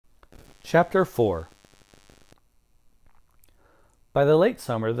Chapter 4. By the late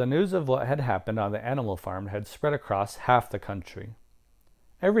summer, the news of what had happened on the animal farm had spread across half the country.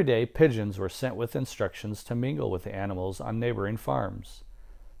 Every day, pigeons were sent with instructions to mingle with the animals on neighboring farms,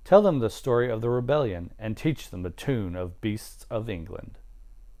 tell them the story of the rebellion, and teach them the tune of Beasts of England.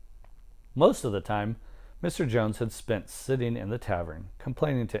 Most of the time, Mr. Jones had spent sitting in the tavern,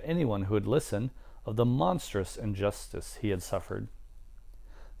 complaining to anyone who would listen of the monstrous injustice he had suffered.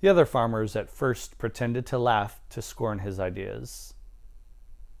 The other farmers at first pretended to laugh to scorn his ideas.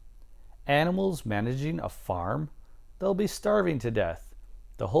 Animals managing a farm? They'll be starving to death.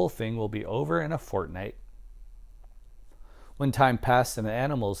 The whole thing will be over in a fortnight. When time passed and the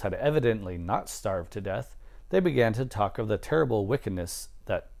animals had evidently not starved to death, they began to talk of the terrible wickedness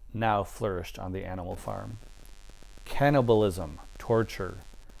that now flourished on the animal farm. Cannibalism, torture.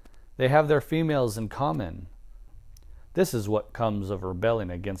 They have their females in common. This is what comes of rebelling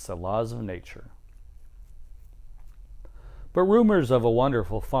against the laws of nature. But rumors of a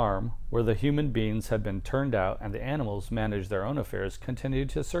wonderful farm, where the human beings had been turned out and the animals managed their own affairs, continued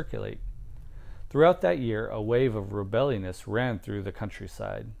to circulate. Throughout that year, a wave of rebelliousness ran through the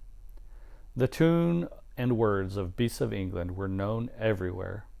countryside. The tune and words of Beasts of England were known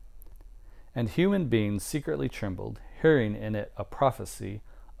everywhere, and human beings secretly trembled, hearing in it a prophecy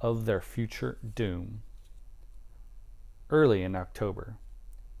of their future doom. Early in October.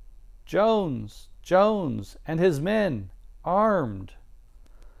 Jones! Jones! And his men! Armed!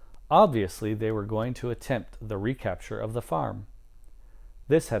 Obviously, they were going to attempt the recapture of the farm.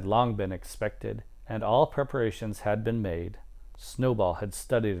 This had long been expected, and all preparations had been made. Snowball had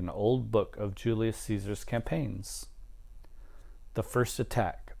studied an old book of Julius Caesar's campaigns. The first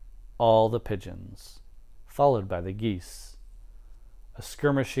attack, all the pigeons, followed by the geese. A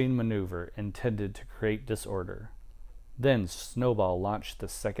skirmishing maneuver intended to create disorder. Then Snowball launched the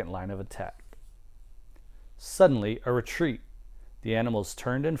second line of attack. Suddenly, a retreat. The animals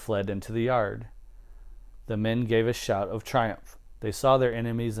turned and fled into the yard. The men gave a shout of triumph. They saw their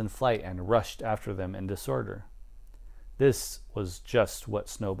enemies in flight and rushed after them in disorder. This was just what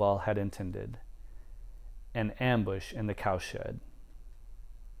Snowball had intended. An ambush in the cowshed.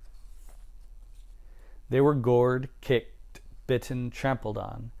 They were gored, kicked, bitten, trampled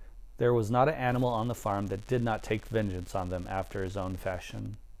on. There was not an animal on the farm that did not take vengeance on them after his own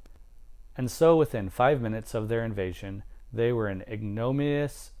fashion. And so within 5 minutes of their invasion, they were in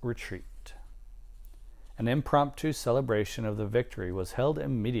ignominious retreat. An impromptu celebration of the victory was held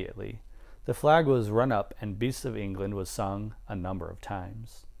immediately. The flag was run up and Beasts of England was sung a number of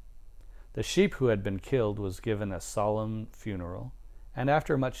times. The sheep who had been killed was given a solemn funeral, and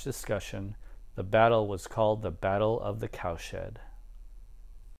after much discussion, the battle was called the Battle of the Cowshed.